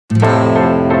Okay,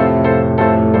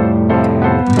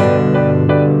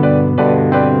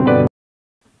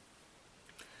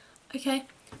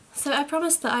 so I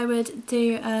promised that I would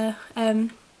do a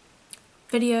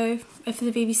video if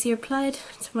the BBC replied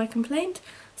to my complaint,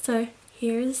 so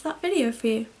here is that video for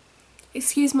you.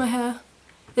 Excuse my hair,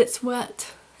 it's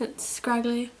wet, it's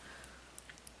scraggly,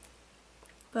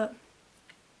 but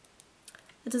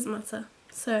it doesn't matter.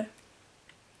 So,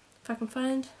 if I can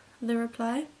find the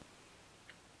reply.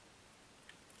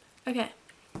 Okay,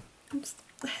 oops,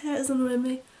 the hair is annoying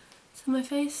me. It's on my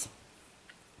face.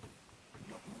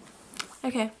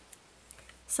 Okay,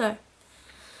 so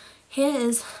here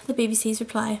is the BBC's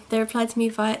reply. They replied to me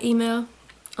via email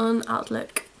on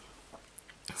Outlook.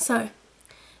 So,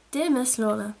 dear Miss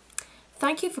Lawler,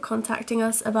 thank you for contacting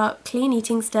us about Clean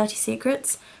Eating's Dirty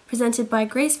Secrets, presented by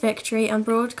Grace Victory and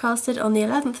broadcasted on the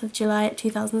 11th of July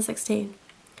 2016.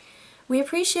 We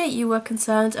appreciate you were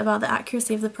concerned about the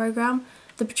accuracy of the programme,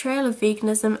 the portrayal of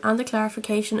veganism and the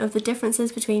clarification of the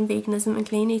differences between veganism and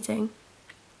clean eating.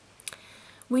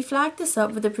 We flagged this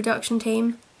up with the production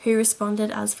team, who responded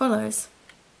as follows.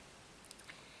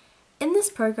 In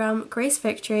this programme, Grace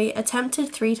Victory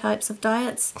attempted 3 types of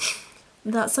diets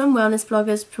that some wellness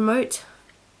bloggers promote: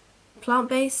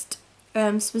 plant-based,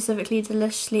 specifically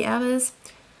Deliciously Ella's,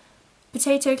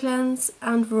 potato cleanse,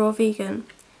 and raw vegan.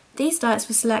 These diets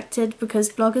were selected because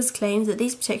bloggers claimed that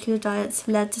these particular diets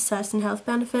led to certain health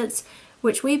benefits,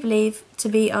 which we believe to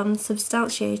be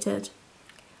unsubstantiated.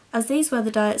 As these were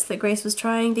the diets that Grace was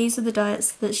trying, these are the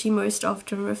diets that she most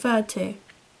often referred to.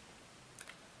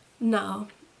 Now,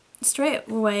 straight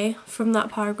away from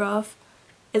that paragraph,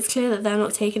 it's clear that they're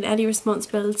not taking any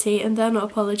responsibility and they're not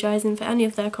apologising for any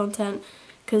of their content,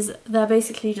 because they're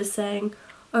basically just saying,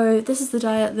 oh, this is the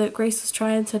diet that Grace was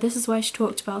trying, so this is why she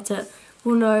talked about it.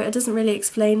 Well, no, it doesn't really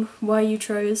explain why you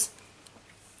chose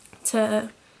to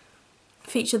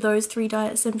feature those 3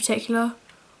 diets in particular.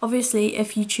 Obviously,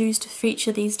 if you choose to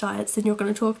feature these diets, then you're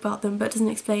going to talk about them, but it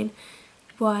doesn't explain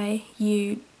why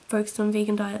you focused on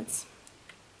vegan diets.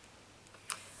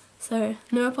 So,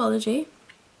 no apology.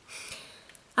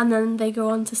 And then they go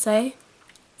on to say,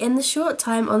 in the short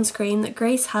time on screen that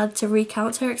Grace had to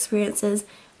recount her experiences,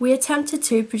 we attempted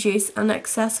to produce an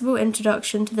accessible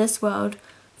introduction to this world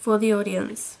for the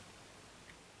audience.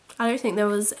 I don't think there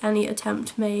was any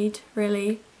attempt made,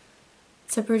 really,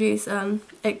 to produce an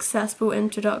accessible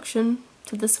introduction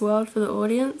to this world for the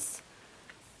audience,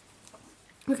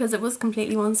 because it was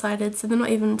completely one-sided, so they're not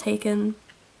even taking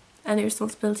any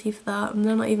responsibility for that, and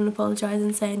they're not even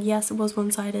apologising, saying yes, it was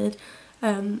one-sided,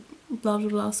 blah blah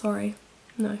blah, sorry.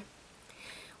 No.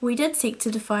 We did seek to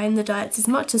define the diets as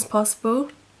much as possible,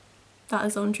 that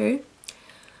is untrue,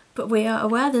 but we are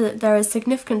aware that there is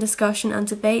significant discussion and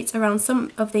debate around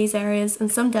some of these areas, and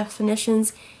some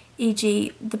definitions,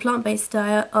 e.g. the plant-based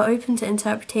diet, are open to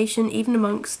interpretation even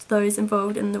amongst those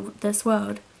involved in this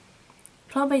world.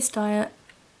 Plant-based diet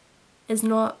is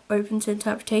not open to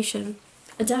interpretation.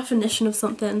 A definition of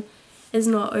something is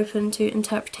not open to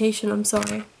interpretation, I'm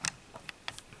sorry.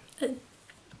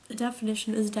 A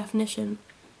definition is a definition.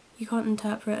 You can't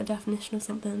interpret a definition of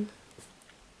something.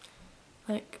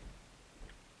 Like,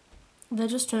 they're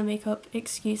just trying to make up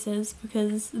excuses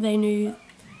because they know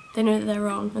that they're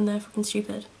wrong and they're fucking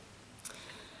stupid.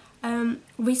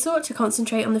 We sought to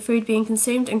concentrate on the food being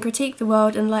consumed and critique the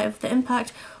world in light of the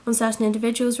impact on certain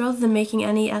individuals rather than making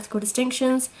any ethical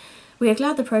distinctions. We are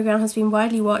glad the programme has been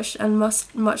widely watched and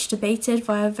much debated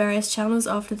via various channels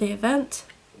after the event.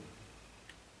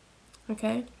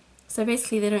 Okay, so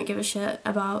basically they don't give a shit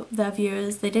about their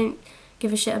viewers, they don't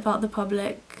give a shit about the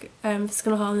public, if it's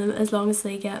going to harm them, as long as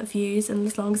they get views and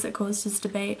as long as it causes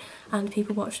debate and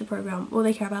people watch the programme. All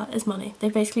they care about is money. They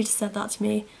basically just said that to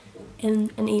me in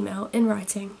an email, in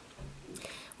writing.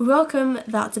 We welcome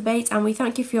that debate and we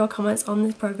thank you for your comments on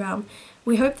this programme.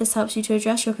 We hope this helps you to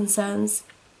address your concerns.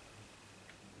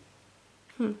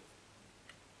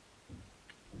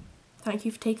 Thank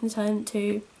you for taking the time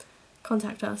to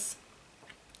contact us.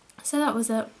 So that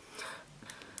was it.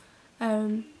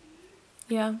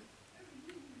 Yeah.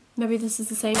 Maybe this is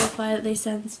the same reply that they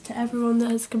send to everyone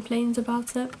that has complained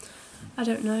about it. I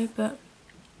don't know, but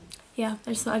yeah,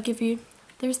 I just thought I'd give you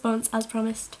the response as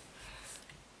promised.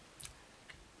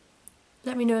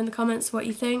 Let me know in the comments what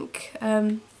you think.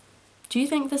 Do you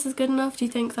think this is good enough? Do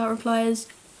you think that reply is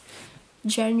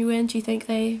genuine? Do you think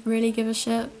they really give a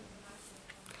shit?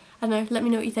 I don't know, let me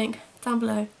know what you think down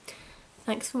below.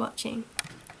 Thanks for watching.